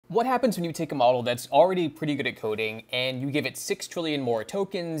What happens when you take a model that's already pretty good at coding and you give it 6 trillion more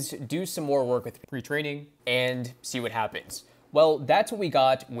tokens, do some more work with pre-training, and see what happens? Well, that's what we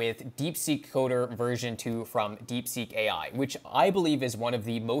got with DeepSeek-Coder version 2 from DeepSeek AI, which I believe is one of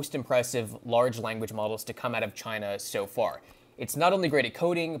the most impressive large language models to come out of China so far. It's not only great at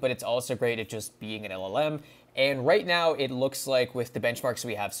coding, but it's also great at just being an LLM. And right now, it looks like with the benchmarks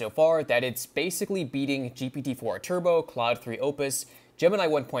we have so far, that it's basically beating GPT4-Turbo, Claude 3 Opus, Gemini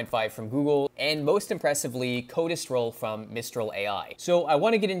 1.5 from Google, and most impressively, Codistral from Mistral AI. So I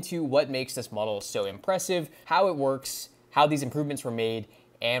want to get into what makes this model so impressive, how it works, how these improvements were made,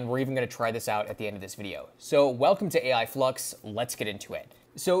 and we're even going to try this out at the end of this video. So welcome to AI Flux, let's get into it.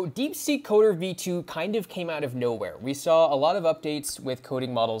 So DeepSeek-Coder-V2 kind of came out of nowhere. We saw a lot of updates with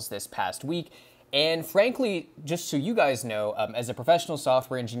coding models this past week, and frankly, just so you guys know, as a professional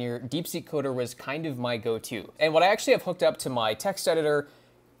software engineer, DeepSeek-Coder was kind of my go-to. And what I actually have hooked up to my text editor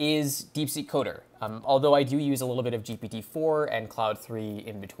is DeepSeek-Coder, although I do use a little bit of GPT-4 and Claude 3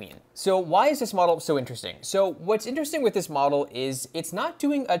 in between. So why is this model so interesting? So what's interesting with this model is it's not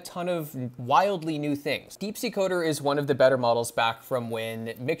doing a ton of wildly new things. DeepSeek-Coder is one of the better models back from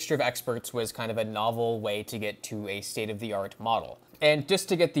when Mixture of Experts was kind of a novel way to get to a state-of-the-art model. And just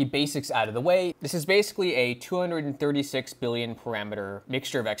to get the basics out of the way, this is basically a 236 billion parameter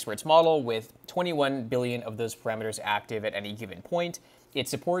Mixture of Experts model with 21 billion of those parameters active at any given point. It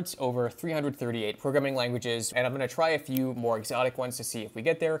supports over 338 programming languages, and I'm going to try a few more exotic ones to see if we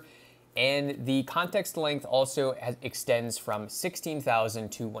get there. And the context length also extends from 16,000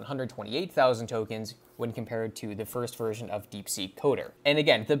 to 128,000 tokens when compared to the first version of DeepSeek-Coder. And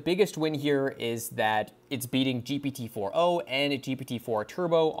again, the biggest win here is that it's beating GPT-4o and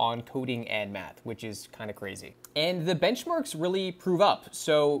GPT-4-Turbo on coding and math, which is kind of crazy. And the benchmarks really prove up.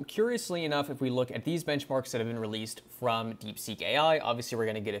 So curiously enough, if we look at these benchmarks that have been released from DeepSeek AI, obviously we're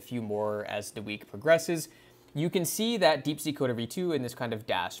going to get a few more as the week progresses. You can see that DeepSeek-Coder-V2 in this kind of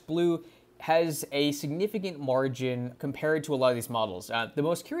dashed blue has a significant margin compared to a lot of these models. The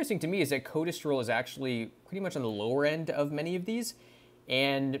most curious thing to me is that Codistral is actually pretty much on the lower end of many of these,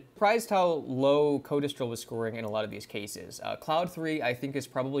 and surprised how low Codistral was scoring in a lot of these cases. Claude 3, I think, is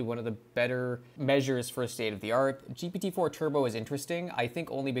probably one of the better measures for state-of-the-art. GPT-4-Turbo is interesting, I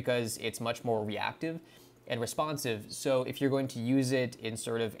think only because it's much more reactive and responsive. So if you're going to use it in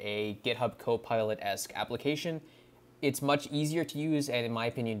sort of a GitHub Copilot-esque application, it's much easier to use and, in my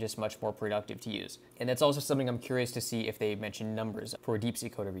opinion, just much more productive to use. And that's also something I'm curious to see if they mention numbers for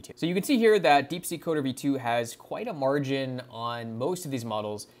DeepSeek-Coder-V2. So you can see here that DeepSeek-Coder-V2 has quite a margin on most of these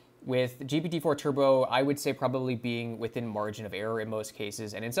models, with GPT-4-Turbo, I would say probably being within margin of error in most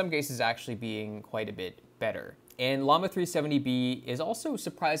cases, and in some cases actually being quite a bit better. And Llama 370B is also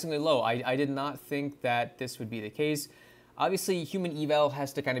surprisingly low. I did not think that this would be the case. Obviously, human eval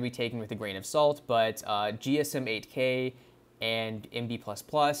has to kind of be taken with a grain of salt, but GSM 8K and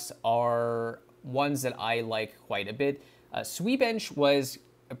MB++ are ones that I like quite a bit. Sweebench was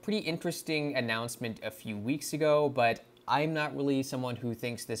a pretty interesting announcement a few weeks ago, but I'm not really someone who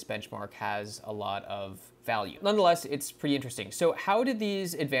thinks this benchmark has a lot of value. Nonetheless, it's pretty interesting. So how did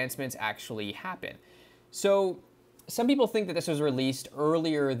these advancements actually happen? So some people think that this was released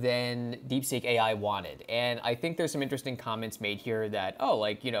earlier than DeepSeek AI wanted. And I think there's some interesting comments made here that, oh,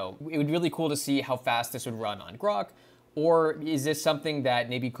 like, you know, it would be really cool to see how fast this would run on Grok. Or is this something that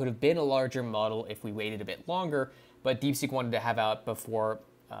maybe could have been a larger model if we waited a bit longer, but DeepSeek wanted to have out before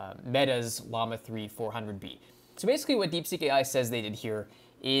Meta's Llama 3 400B? So basically what DeepSeek AI says they did here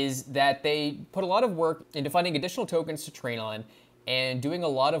is that they put a lot of work into finding additional tokens to train on and doing a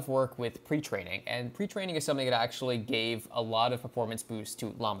lot of work with pre-training. And pre-training is something that actually gave a lot of performance boost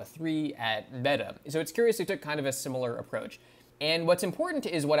to Llama 3 at Meta. So it's curious they took kind of a similar approach. And what's important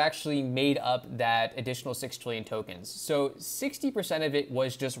is what actually made up that additional 6 trillion tokens. So 60% of it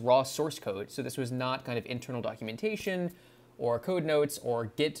was just raw source code. So this was not kind of internal documentation or code notes or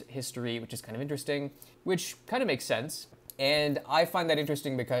Git history, which is kind of interesting, which kind of makes sense. And I find that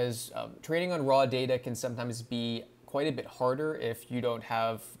interesting because training on raw data can sometimes be quite a bit harder if you don't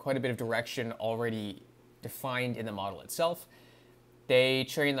have quite a bit of direction already defined in the model itself. They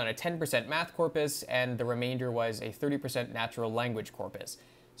trained on a 10% math corpus, and the remainder was a 30% natural language corpus.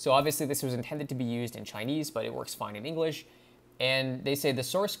 So obviously this was intended to be used in Chinese, but it works fine in English. And they say the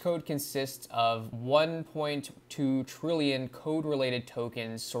source code consists of 1.2 trillion code-related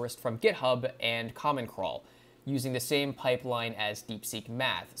tokens sourced from GitHub and Common Crawl, using the same pipeline as DeepSeek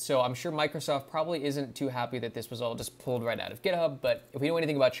Math. So I'm sure Microsoft probably isn't too happy that this was all just pulled right out of GitHub, but if we know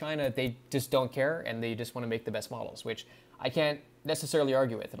anything about China, they just don't care and they just want to make the best models, which I can't necessarily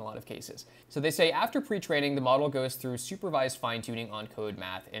argue with in a lot of cases. So they say after pre-training, the model goes through supervised fine-tuning on code,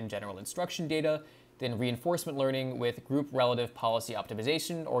 math, and general instruction data, then reinforcement learning with group relative policy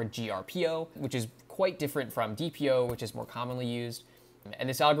optimization, or GRPO, which is quite different from DPO, which is more commonly used. And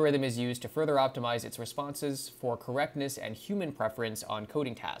this algorithm is used to further optimize its responses for correctness and human preference on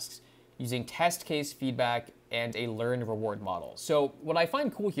coding tasks, using test case feedback and a learned reward model. So what I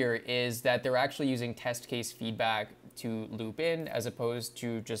find cool here is that they're actually using test case feedback to loop in, as opposed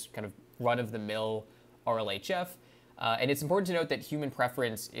to just kind of run-of-the-mill RLHF. And it's important to note that human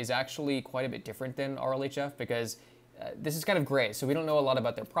preference is actually quite a bit different than RLHF, because this is kind of gray, so we don't know a lot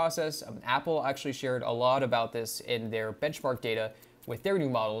about their process. Apple actually shared a lot about this in their benchmark data with their new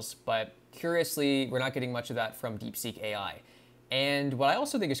models, but curiously, we're not getting much of that from DeepSeek AI. And what I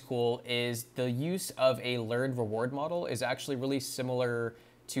also think is cool is the use of a learned reward model is actually really similar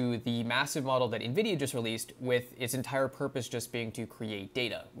to the massive model that NVIDIA just released, with its entire purpose just being to create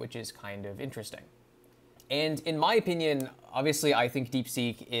data, which is kind of interesting. And in my opinion, obviously, I think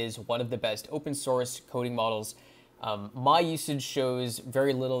DeepSeek is one of the best open source coding models. My usage shows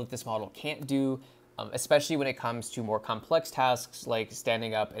very little that this model can't do, especially when it comes to more complex tasks like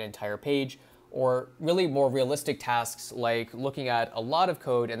standing up an entire page, or really more realistic tasks like looking at a lot of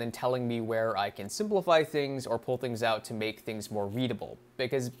code and then telling me where I can simplify things or pull things out to make things more readable.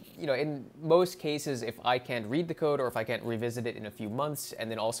 Because, in most cases, if I can't read the code, or if I can't revisit it in a few months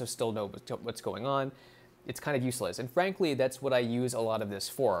and then also still know what's going on, it's kind of useless. And frankly, that's what I use a lot of this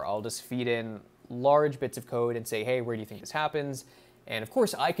for. I'll just feed in large bits of code and say, hey, where do you think this happens? And of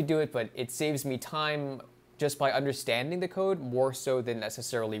course I could do it, but it saves me time just by understanding the code more so than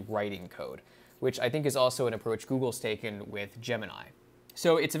necessarily writing code, which I think is also an approach Google's taken with Gemini.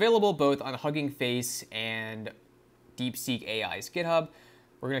 So it's available both on Hugging Face and DeepSeek AI's GitHub.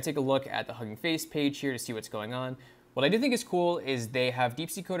 We're gonna take a look at the Hugging Face page here to see what's going on. What I do think is cool is they have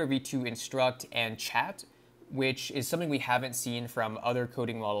DeepSeek-Coder-V2 instruct and chat, which is something we haven't seen from other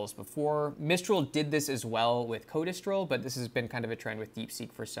coding models before. Mistral did this as well with Codistral, but this has been kind of a trend with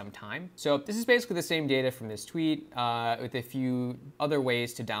DeepSeek for some time. So this is basically the same data from this tweet with a few other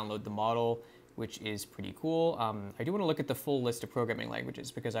ways to download the model, which is pretty cool. I do want to look at the full list of programming languages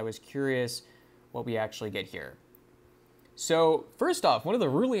because I was curious what we actually get here. So first off, one of the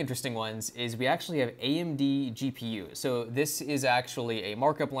really interesting ones is we actually have AMD GPU. So this is actually a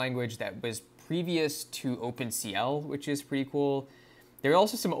markup language that was previous to OpenCL, which is pretty cool. There are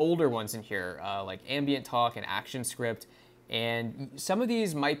also some older ones in here, like Ambient Talk and ActionScript. And some of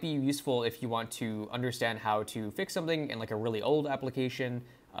these might be useful if you want to understand how to fix something in like a really old application.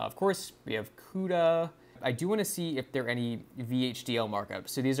 Of course, we have CUDA. I do want to see if there are any VHDL markups.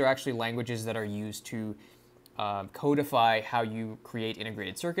 So these are actually languages that are used to codify how you create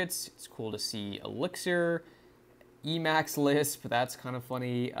integrated circuits. It's cool to see Elixir, Emacs Lisp, that's kind of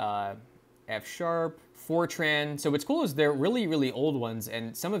funny, F#, Fortran. So what's cool is they're really, really old ones,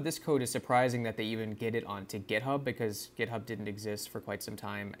 and some of this code is surprising that they even get it onto GitHub, because GitHub didn't exist for quite some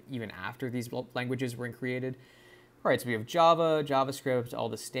time, even after these languages were created. All right, so we have Java, JavaScript, all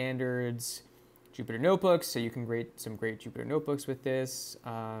the standards, Jupyter Notebooks, so you can create some great Jupyter Notebooks with this.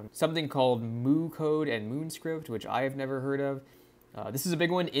 Something called Moo Code and MoonScript, which I have never heard of. This is a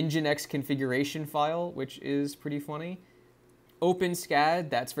big one, Nginx configuration file, which is pretty funny. OpenSCAD,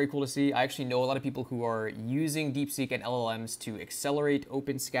 that's very cool to see. I actually know a lot of people who are using DeepSeek and LLMs to accelerate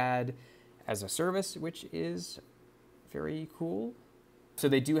OpenSCAD as a service, which is very cool. So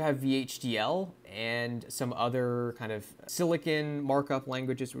they do have VHDL and some other kind of silicon markup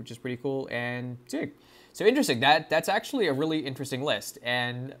languages, which is pretty cool. And so interesting. That's actually a really interesting list.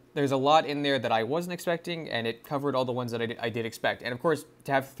 And there's a lot in there that I wasn't expecting, and it covered all the ones that I did expect. And of course,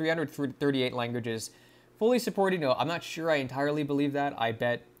 to have 338 languages fully supported, I'm not sure I entirely believe that. I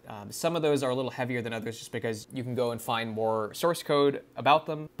bet some of those are a little heavier than others just because you can go and find more source code about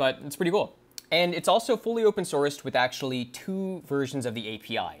them, but it's pretty cool. And it's also fully open sourced with actually 2 versions of the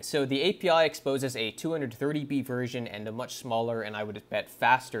API. So the API exposes a 230B version and a much smaller, and I would bet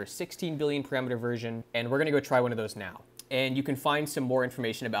faster, 16 billion parameter version. And we're gonna go try one of those now. And you can find some more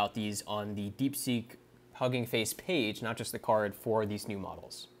information about these on the DeepSeek Hugging Face page, not just the card for these new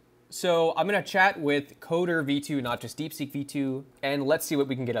models. So I'm gonna chat with Coder-V2, not just DeepSeek V2, and let's see what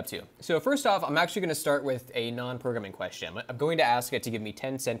we can get up to. So first off, I'm actually gonna start with a non-programming question. I'm going to ask it to give me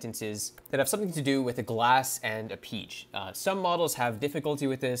 10 sentences that have something to do with a glass and a peach. Some models have difficulty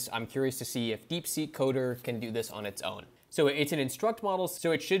with this. I'm curious to see if DeepSeek-Coder can do this on its own. So it's an instruct model,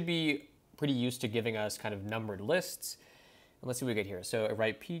 so it should be pretty used to giving us kind of numbered lists. And let's see what we get here. So I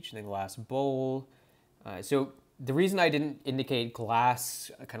write peach and then glass bowl. So The reason I didn't indicate glass,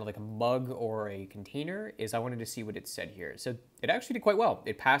 kind of like a mug or a container, is I wanted to see what it said here. So it actually did quite well.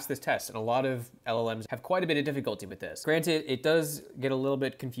 It passed this test, and a lot of LLMs have quite a bit of difficulty with this. Granted, it does get a little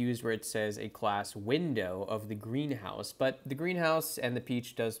bit confused where it says a glass window of the greenhouse, but the greenhouse and the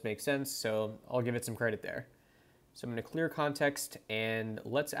peach does make sense, so I'll give it some credit there. So I'm going to clear context, and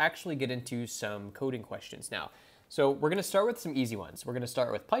let's actually get into some coding questions now. So we're going to start with some easy ones. We're going to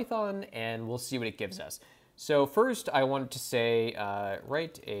start with Python, and we'll see what it gives us. So first, I wanted to say,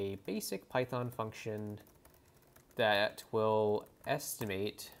 write a basic Python function that will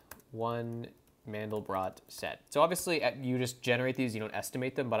estimate one Mandelbrot set. So obviously, you just generate these, you don't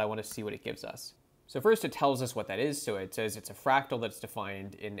estimate them, but I want to see what it gives us. So first, it tells us what that is. So it says it's a fractal that's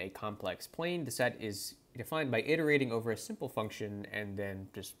defined in a complex plane. The set is defined by iterating over a simple function and then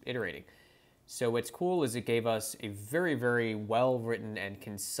just iterating. So what's cool is it gave us a very, very well-written and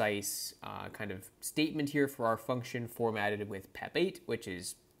concise kind of statement here for our function formatted with PEP8, which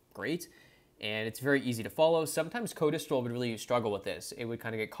is great. And it's very easy to follow. Sometimes Codistral would really struggle with this. It would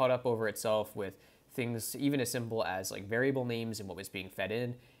kind of get caught up over itself with things even as simple as like variable names and what was being fed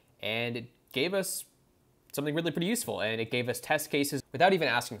in. And it gave us something really pretty useful, and it gave us test cases without even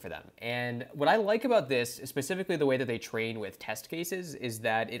asking for them. And what I like about this, specifically the way that they train with test cases, is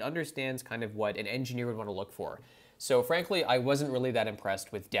that it understands kind of what an engineer would want to look for. So frankly, I wasn't really that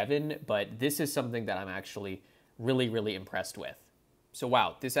impressed with Devin, but this is something that I'm actually really, really impressed with. So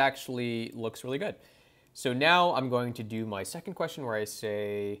wow, this actually looks really good. So now I'm going to do my second question where I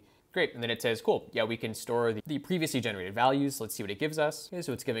say, great, and then it says, cool, yeah, we can store the previously generated values. Let's see what it gives us. Okay,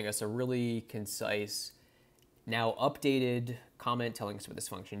 so it's giving us a really concise, now updated comment telling us what this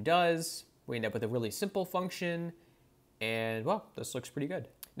function does. We end up with a really simple function, and well, this looks pretty good.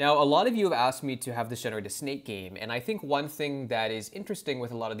 Now, a lot of you have asked me to have this generate a snake game, and I think one thing that is interesting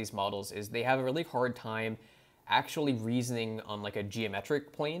with a lot of these models is they have a really hard time actually reasoning on like a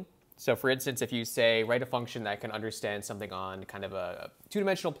geometric plane. So for instance, if you say, write a function that can understand something on kind of a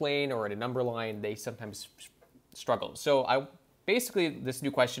two-dimensional plane or in a number line, they sometimes struggle. So basically, this new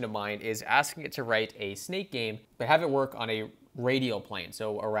question of mine is asking it to write a snake game, but have it work on a radial plane,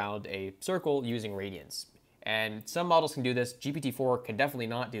 so around a circle using radians. And some models can do this. GPT-4 can definitely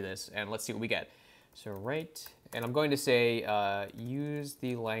not do this, and let's see what we get. So and I'm going to say, use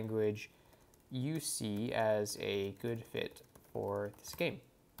the language you see as a good fit for this game.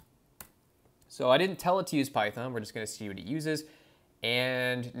 So I didn't tell it to use Python. We're just going to see what it uses.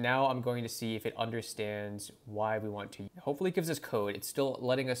 And now I'm going to see if it understands why we want to. Hopefully it gives us code. It's still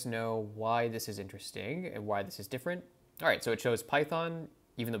letting us know why this is interesting and why this is different. All right, so it shows Python,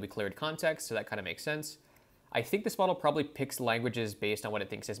 even though we cleared context, so that kind of makes sense. I think this model probably picks languages based on what it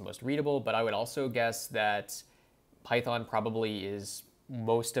thinks is most readable, but I would also guess that Python probably is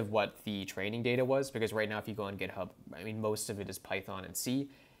most of what the training data was, because right now if you go on GitHub, I mean, most of it is Python and C,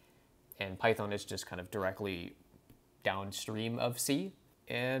 and Python is just kind of directly downstream of C.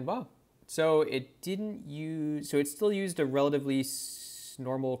 And wow, so it still used a relatively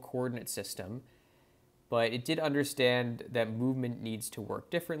normal coordinate system, but it did understand that movement needs to work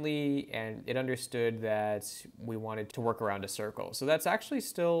differently, and it understood that we wanted to work around a circle. So that's actually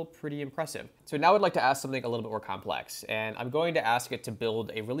still pretty impressive. So now I'd like to ask something a little bit more complex, and I'm going to ask it to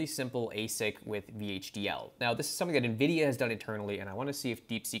build a really simple ASIC with VHDL. Now, this is something that NVIDIA has done internally, and I want to see if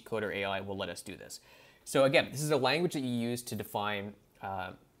DeepSeek-Coder-AI will let us do this. So again, this is a language that you use to define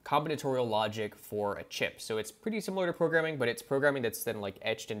combinatorial logic for a chip. So it's pretty similar to programming, but it's programming that's then like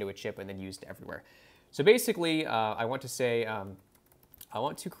etched into a chip and then used everywhere. So basically, I want to say, I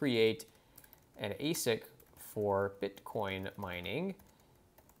want to create an ASIC for Bitcoin mining.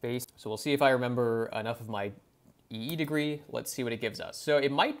 So we'll see if I remember enough of my EE degree. Let's see what it gives us. So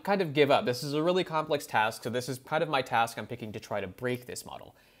it might kind of give up. This is a really complex task. So this is kind of my task I'm picking to try to break this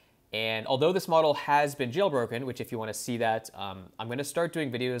model. And although this model has been jailbroken, which if you want to see that, I'm going to start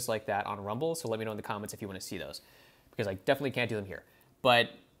doing videos like that on Rumble. So let me know in the comments if you want to see those, because I definitely can't do them here.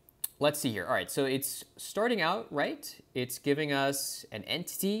 But let's see here. All right, so it's starting out, right? It's giving us an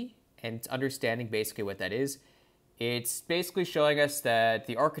entity and it's understanding basically what that is. It's basically showing us that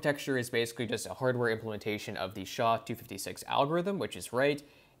the architecture is basically just a hardware implementation of the SHA-256 algorithm, which is right.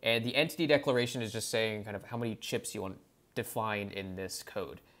 And the entity declaration is just saying kind of how many chips you want defined in this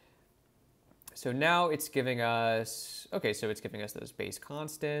code. So now it's giving us, okay, so it's giving us those base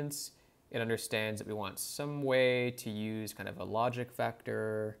constants. It understands that we want some way to use kind of a logic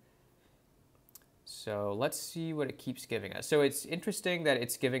vector. So let's see what it keeps giving us. So it's interesting that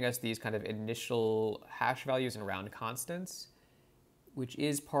it's giving us these kind of initial hash values and round constants, which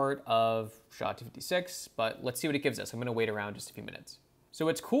is part of SHA-256, but let's see what it gives us. I'm going to wait around just a few minutes. So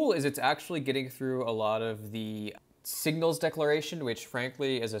what's cool is it's actually getting through a lot of the signals declaration, which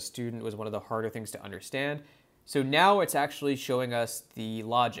frankly, as a student, was one of the harder things to understand. So now it's actually showing us the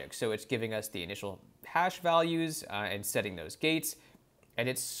logic. So it's giving us the initial hash values and setting those gates. And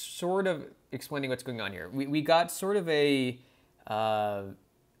it's sort of explaining what's going on here. We got sort of a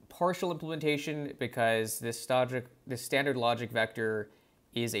partial implementation because this standard logic vector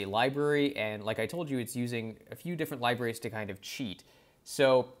is a library. And like I told you, it's using a few different libraries to kind of cheat.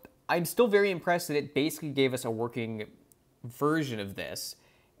 So I'm still very impressed that it basically gave us a working version of this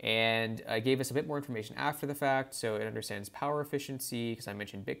and gave us a bit more information after the fact. So it understands power efficiency, because I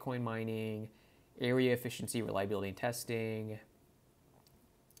mentioned Bitcoin mining, area efficiency, reliability and testing.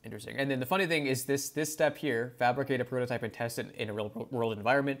 Interesting. And then the funny thing is this step here, fabricate a prototype and test it in a real world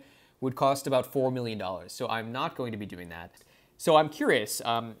environment, would cost about $4 million. So I'm not going to be doing that. So I'm curious,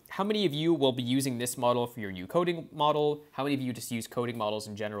 how many of you will be using this model for your new coding model? How many of you just use coding models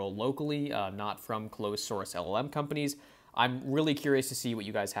in general locally, not from closed source LLM companies? I'm really curious to see what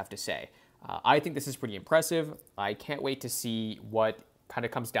you guys have to say. I think this is pretty impressive. I can't wait to see what kind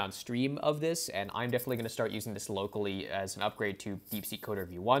of comes downstream of this, and I'm definitely going to start using this locally as an upgrade to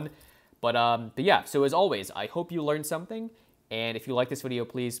DeepSeek-Coder-V1. But yeah, so as always, I hope you learned something, and if you like this video,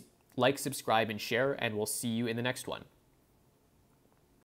 please like, subscribe, and share, and we'll see you in the next one.